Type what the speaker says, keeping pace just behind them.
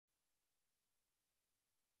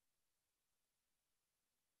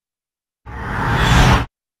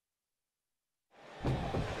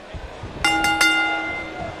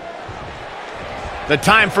The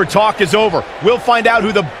time for talk is over. We'll find out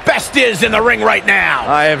who the best is in the ring right now.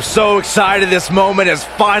 I am so excited this moment is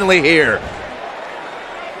finally here.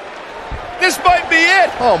 This might be it.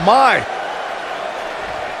 Oh, my.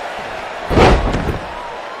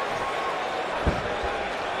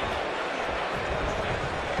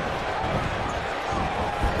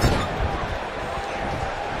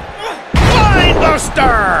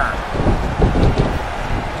 Buster!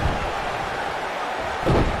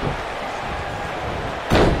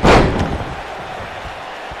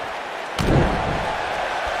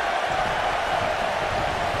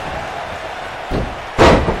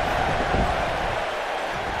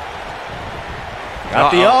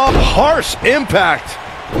 Got the harsh impact.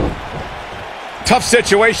 Tough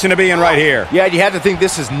situation to be in right here. Yeah, you have to think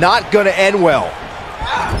this is not going to end well.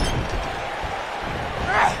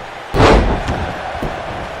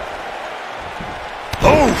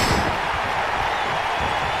 Oof.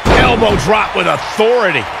 Elbow drop with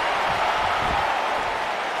authority.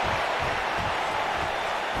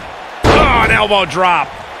 Oh, an elbow drop.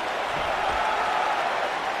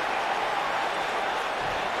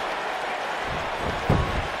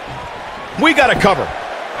 We got a cover.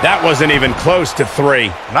 That wasn't even close to 3.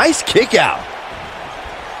 Nice kick out.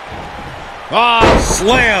 Ah,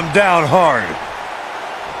 slam down hard.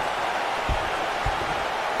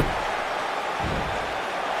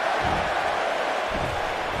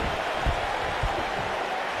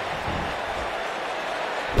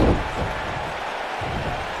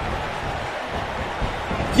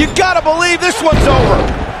 You gotta believe this one's over.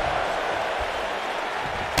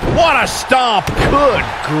 What a stomp. Good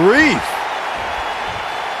grief.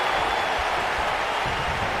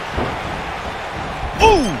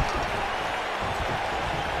 Ooh.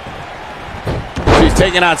 She's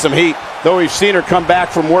taking on some heat, though we've seen her come back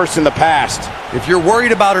from worse in the past. If you're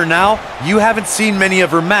worried about her now, you haven't seen many of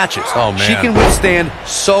her matches. Oh, man. She can withstand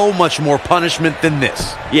so much more punishment than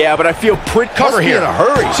this. Yeah, but I feel pretty cover here. In a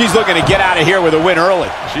hurry. She's looking to get out of here with a win early.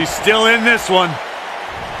 She's still in this one.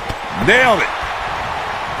 Nailed it.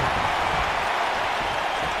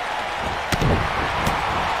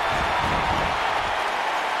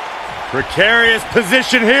 Precarious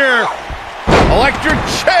position here. Electric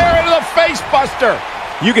chair into the face buster.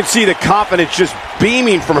 You can see the confidence just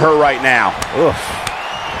beaming from her right now. Ugh.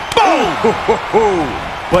 Boom!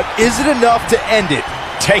 But is it enough to end it?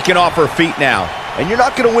 Taken off her feet now. And you're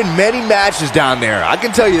not going to win many matches down there. I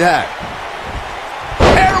can tell you that.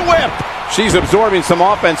 Air whip! She's absorbing some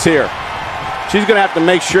offense here. She's going to have to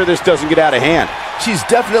make sure this doesn't get out of hand. She's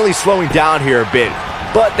definitely slowing down here a bit.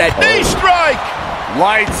 But that knee strike!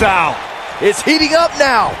 Lights out. It's heating up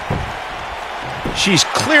now. She's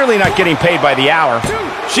clearly not getting paid by the hour.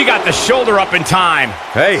 She got the shoulder up in time.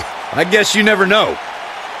 Hey, I guess you never know.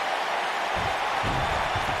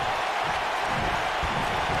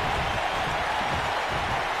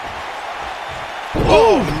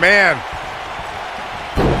 Oh, man.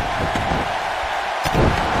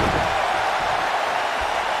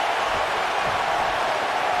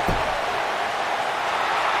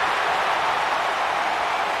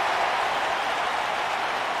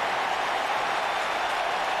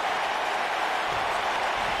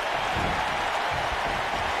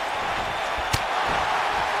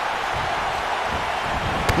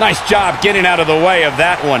 Nice job getting out of the way of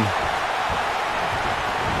that one.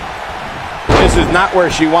 This is not where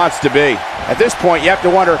she wants to be. At this point, you have to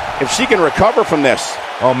wonder if she can recover from this.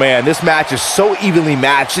 Oh, man, this match is so evenly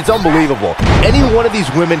matched. It's unbelievable. Any one of these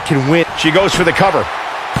women can win. She goes for the cover.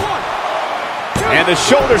 And the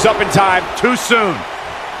shoulder's up in time. Too soon.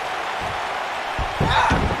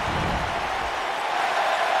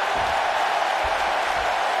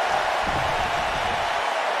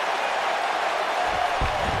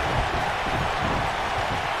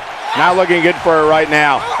 Not looking good for her right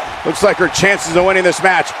now. Looks like her chances of winning this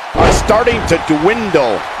match are starting to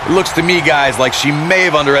dwindle. It looks to me, guys, like she may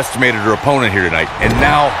have underestimated her opponent here tonight, and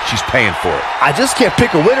now she's paying for it. I just can't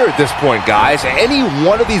pick a winner at this point, guys. Any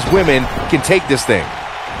one of these women can take this thing.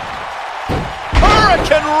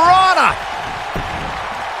 Hurricane Rana!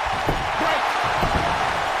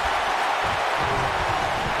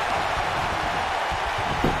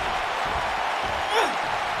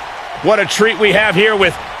 What a treat we have here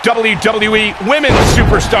with WWE Women's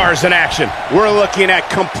Superstars in action. We're looking at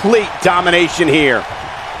complete domination here.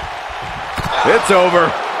 It's over.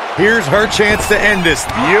 Here's her chance to end this.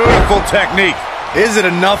 Beautiful technique. Is it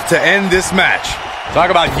enough to end this match? Talk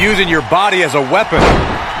about using your body as a weapon.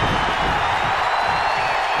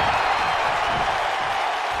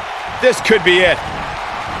 This could be it.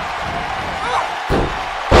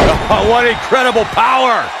 Oh, what incredible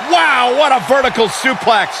power. Wow, what a vertical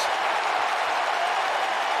suplex.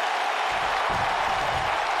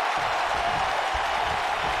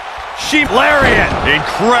 she lariat?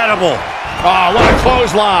 Incredible. Oh, what a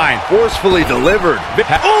clothesline. Forcefully delivered.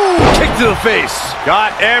 Oh, kick to the face.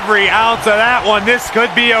 Got every ounce of that one. This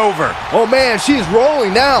could be over. Oh, man, she's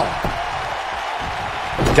rolling now.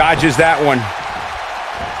 Dodges that one.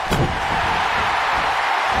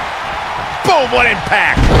 Boom, what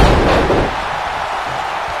impact.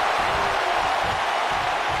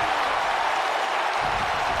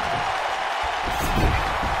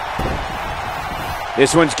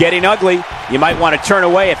 This one's getting ugly. You might want to turn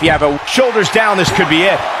away if you have a shoulders down. This could be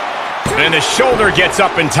it. And the shoulder gets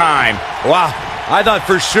up in time. Wow, I thought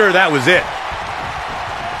for sure that was it.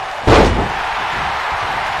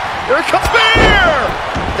 Here it comes. Spear!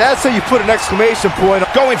 That's how you put an exclamation point.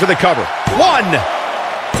 Going for the cover. 1,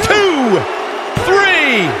 2,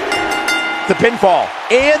 3. The pinfall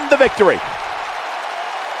and the victory.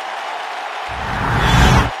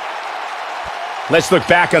 Let's look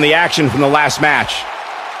back on the action from the last match.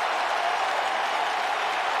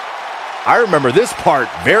 I remember this part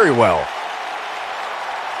very well.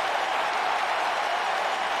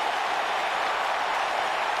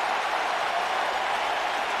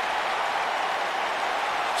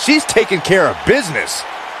 She's taking care of business.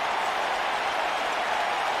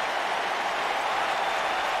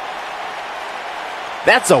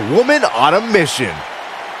 That's a woman on a mission.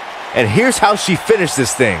 And here's how she finished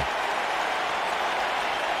this thing.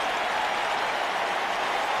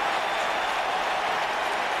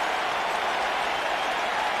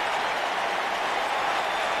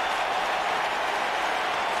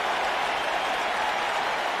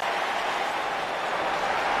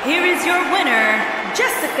 Here is your winner,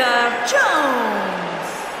 Jessica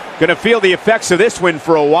Jones. Gonna feel the effects of this win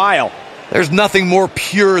for a while. There's nothing more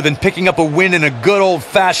pure than picking up a win in a good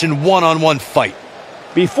old-fashioned one-on-one fight.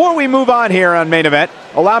 Before we move on here on Main Event,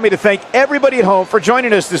 allow me to thank everybody at home for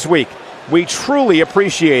joining us this week. We truly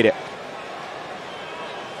appreciate it.